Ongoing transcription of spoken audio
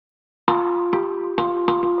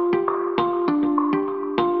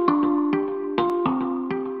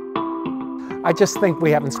I just think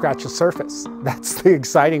we haven't scratched the surface. That's the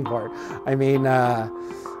exciting part. I mean,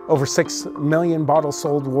 over 6 million bottles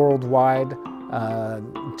sold worldwide,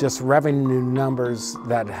 just revenue numbers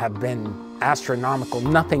that have been astronomical,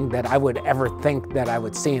 nothing that I would ever think that I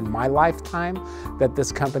would see in my lifetime that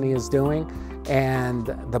this company is doing.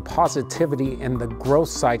 And the positivity and the growth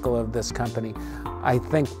cycle of this company, I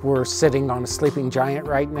think we're sitting on a sleeping giant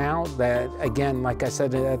right now that, again, like I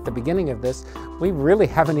said at the beginning of this, we really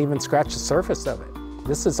haven't even scratched the surface of it.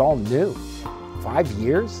 This is all new. 5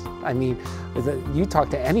 years? I mean, you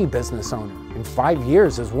talk to any business owner, in 5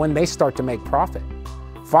 years is when they start to make profit.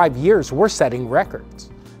 5 years, we're setting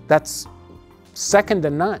records. That's second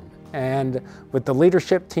to none. And with the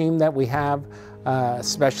leadership team that we have,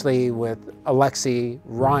 especially with Alexi,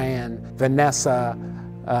 Ryan, Vanessa,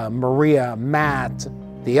 Maria, Matt,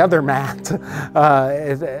 the other Matt,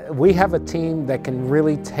 we have a team that can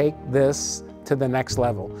really take this to the next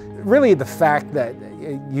level. Really the fact that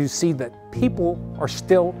you see that people are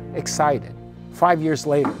still excited 5 years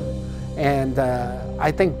later. And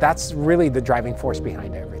I think that's really the driving force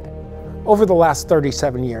behind everything. Over the last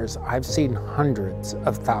 37 years, I've seen hundreds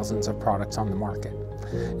of thousands of products on the market.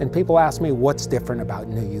 And people ask me what's different about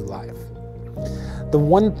New You Life. The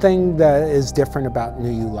one thing that is different about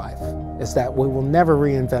New You Life is that we will never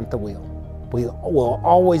reinvent the wheel. We will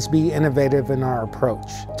always be innovative in our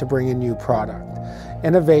approach to bring a new product.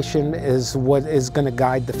 Innovation is what is going to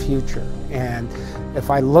guide the future. And if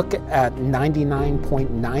I look at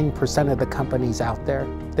 99.9% of the companies out there,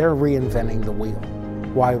 they're reinventing the wheel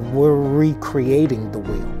while we're recreating the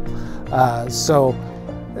wheel. So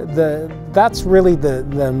that's really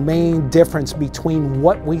the main difference between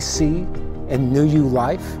what we see in New You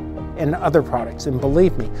Life and other products. And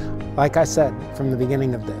believe me, like I said from the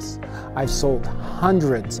beginning of this, I've sold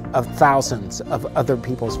hundreds of thousands of other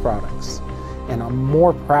people's products. And I'm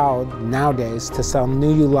more proud nowadays to sell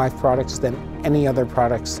New You Life products than any other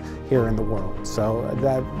products here in the world. So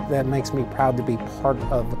that makes me proud to be part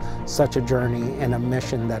of such a journey and a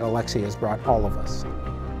mission that Alexi has brought all of us.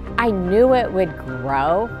 I knew it would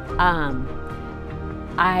grow.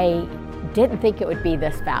 I didn't think it would be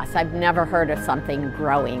this fast. I've never heard of something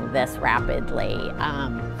growing this rapidly.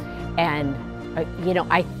 You know,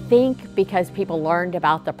 I think because people learned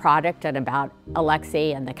about the product and about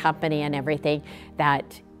Alexi and the company and everything,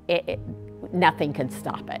 that nothing could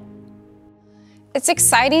stop it. It's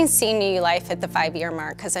exciting seeing New You Life at the 5-year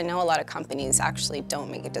mark, because I know a lot of companies actually don't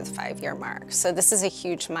make it to the 5-year mark. So this is a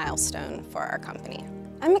huge milestone for our company.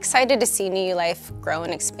 I'm excited to see New You Life grow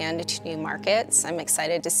and expand into new markets. I'm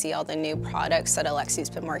excited to see all the new products that Alexi's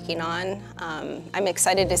been working on. I'm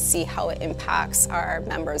excited to see how it impacts our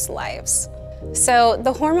members' lives. So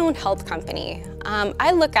the Hormone Health Company,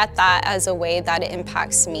 I look at that as a way that it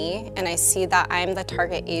impacts me, and I see that I'm the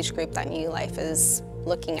target age group that New You Life is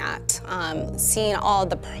looking at. Seeing all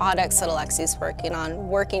the products that Alexi's working on,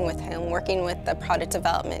 working with him, working with the product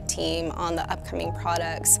development team on the upcoming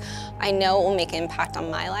products, I know it will make an impact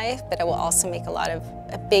on my life, but it will also make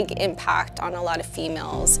a big impact on a lot of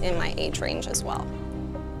females in my age range as well.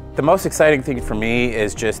 The most exciting thing for me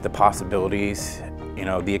is just the possibilities. You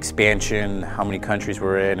know, the expansion, how many countries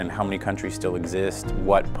we're in and how many countries still exist,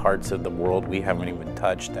 what parts of the world we haven't even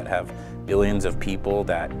touched that have billions of people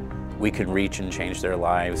that we can reach and change their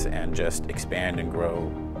lives and just expand and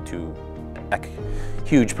grow to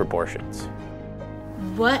huge proportions.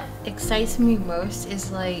 What excites me most is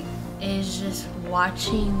just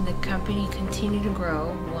watching the company continue to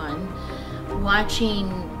grow, watching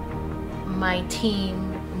my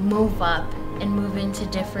team move up and move into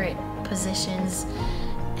different positions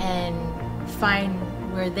and find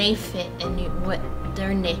where they fit and what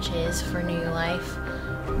their niche is for New Life.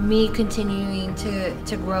 Me continuing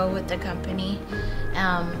to grow with the company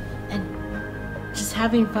and just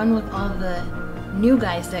having fun with all the new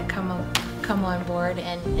guys that come on board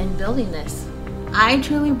and building this. I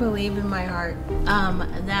truly believe in my heart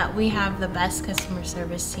that we have the best customer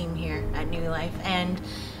service team here at New Life, and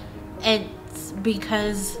it's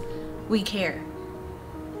because we care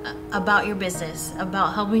about your business,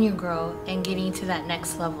 about helping you grow and getting to that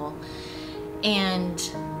next level. And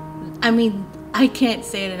I mean, I can't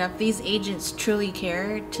say it enough, these agents truly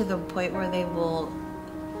care to the point where they will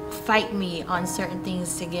fight me on certain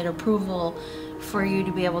things to get approval for you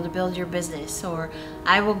to be able to build your business. Or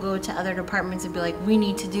I will go to other departments and be like, we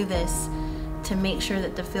need to do this to make sure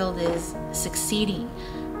that the field is succeeding.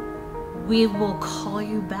 We will call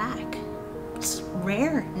you back. It's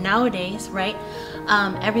rare nowadays, right?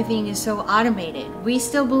 Everything is so automated. We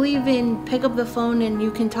still believe in pick up the phone and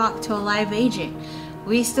you can talk to a live agent.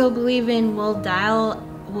 We still believe in we'll dial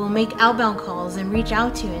we'll make outbound calls and reach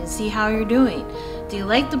out to you and see how you're doing. Do you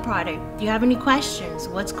like the product? Do you have any questions?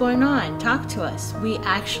 What's going on? Talk to us. We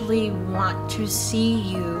actually want to see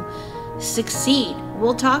you succeed.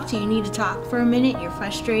 We'll talk to you. You need to talk for a minute. You're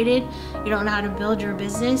frustrated. You don't know how to build your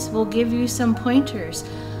business. We'll give you some pointers.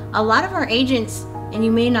 A lot of our agents, and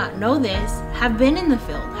you may not know this, have been in the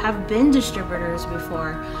field, have been distributors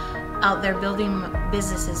before, out there building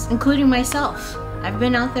businesses, including myself. I've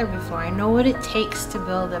been out there before. I know what it takes to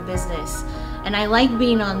build a business. And I like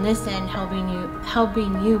being on this end, helping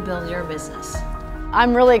you build your business.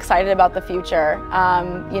 I'm really excited about the future.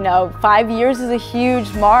 5 years is a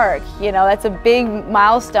huge mark. That's a big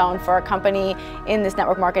milestone for a company in this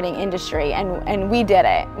network marketing industry, and we did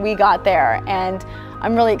it. We got there, and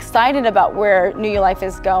I'm really excited about where New You Life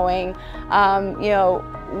is going.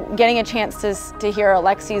 Getting a chance to hear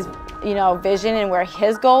Alexi's vision and where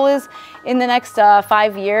his goal is in the next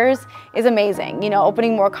 5 years is amazing.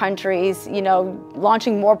 Opening more countries,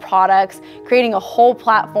 launching more products, creating a whole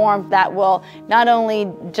platform that will not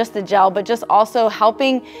only just the gel, but just also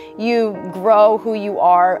helping you grow who you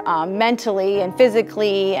are mentally and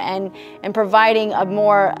physically, and providing a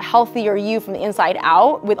more healthier you from the inside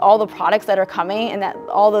out with all the products that are coming, and that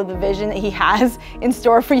all of the vision that he has in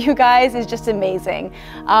store for you guys is just amazing.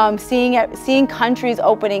 Seeing countries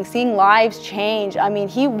opening, seeing lives change. I mean,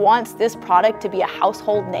 he wants this product to be a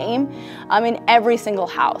household name in every single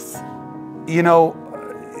house.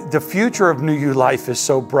 The future of New You Life is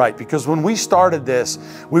so bright, because when we started this,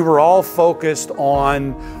 we were all focused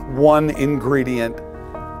on one ingredient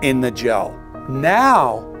in the gel.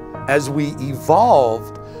 Now, as we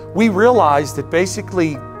evolved, we realized that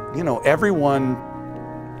basically, everyone,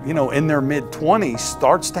 in their mid-20s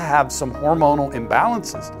starts to have some hormonal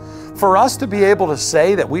imbalances. For us to be able to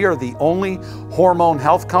say that we are the only hormone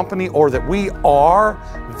health company, or that we are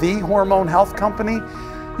the hormone health company,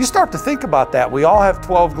 you start to think about that. We all have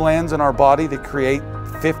 12 glands in our body that create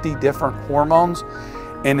 50 different hormones.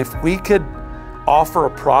 And if we could offer a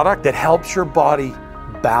product that helps your body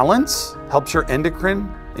balance, helps your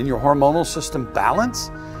endocrine and your hormonal system balance,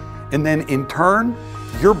 and then in turn,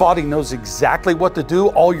 your body knows exactly what to do.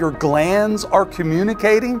 All your glands are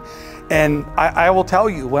communicating. And I will tell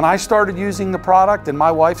you, when I started using the product and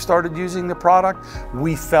my wife started using the product,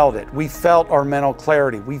 we felt it. We felt our mental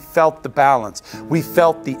clarity. We felt the balance. We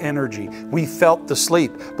felt the energy. We felt the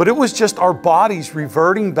sleep. But it was just our bodies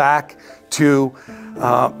reverting back to,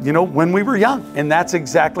 when we were young. And that's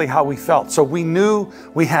exactly how we felt. So we knew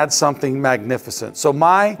we had something magnificent. So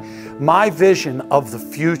my vision of the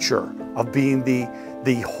future of being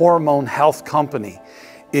the Hormone Health Company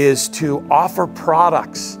is to offer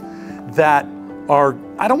products that are,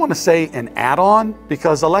 I don't want to say an add-on,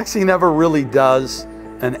 because Alexi never really does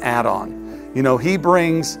an add-on. He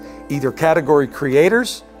brings either category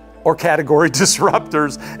creators or category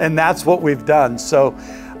disruptors, and that's what we've done. So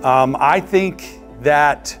I think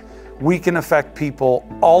that we can affect people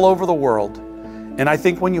all over the world. And I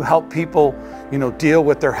think when you help people, deal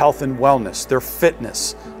with their health and wellness, their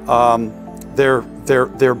fitness,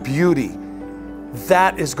 their beauty,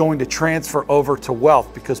 that is going to transfer over to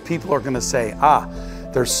wealth, because people are going to say,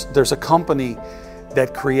 there's a company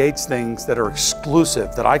that creates things that are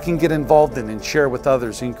exclusive, that I can get involved in and share with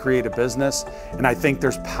others and create a business. And I think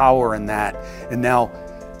there's power in that. And now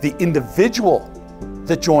the individual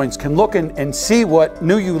that joins can look and see what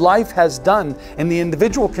New You Life has done. And the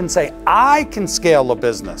individual can say, I can scale a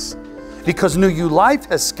business, because New You Life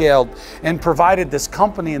has scaled and provided this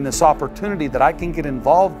company and this opportunity that I can get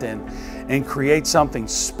involved in and create something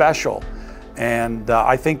special. And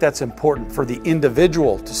I think that's important for the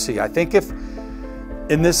individual to see. I think if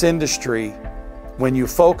in this industry, when you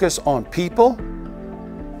focus on people,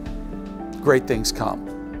 great things come.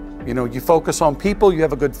 You focus on people, you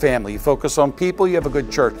have a good family. You focus on people, you have a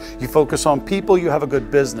good church. You focus on people, you have a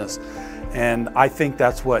good business. And I think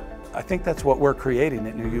that's what we're creating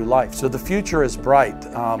at New You Life. So the future is bright.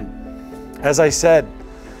 As I said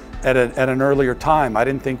at an earlier time, I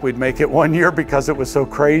didn't think we'd make it 1 year because it was so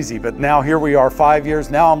crazy. But now here we are, 5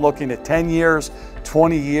 years. Now I'm looking at 10 years,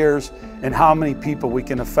 20 years, and how many people we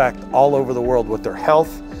can affect all over the world with their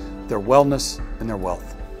health, their wellness, and their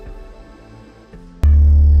wealth.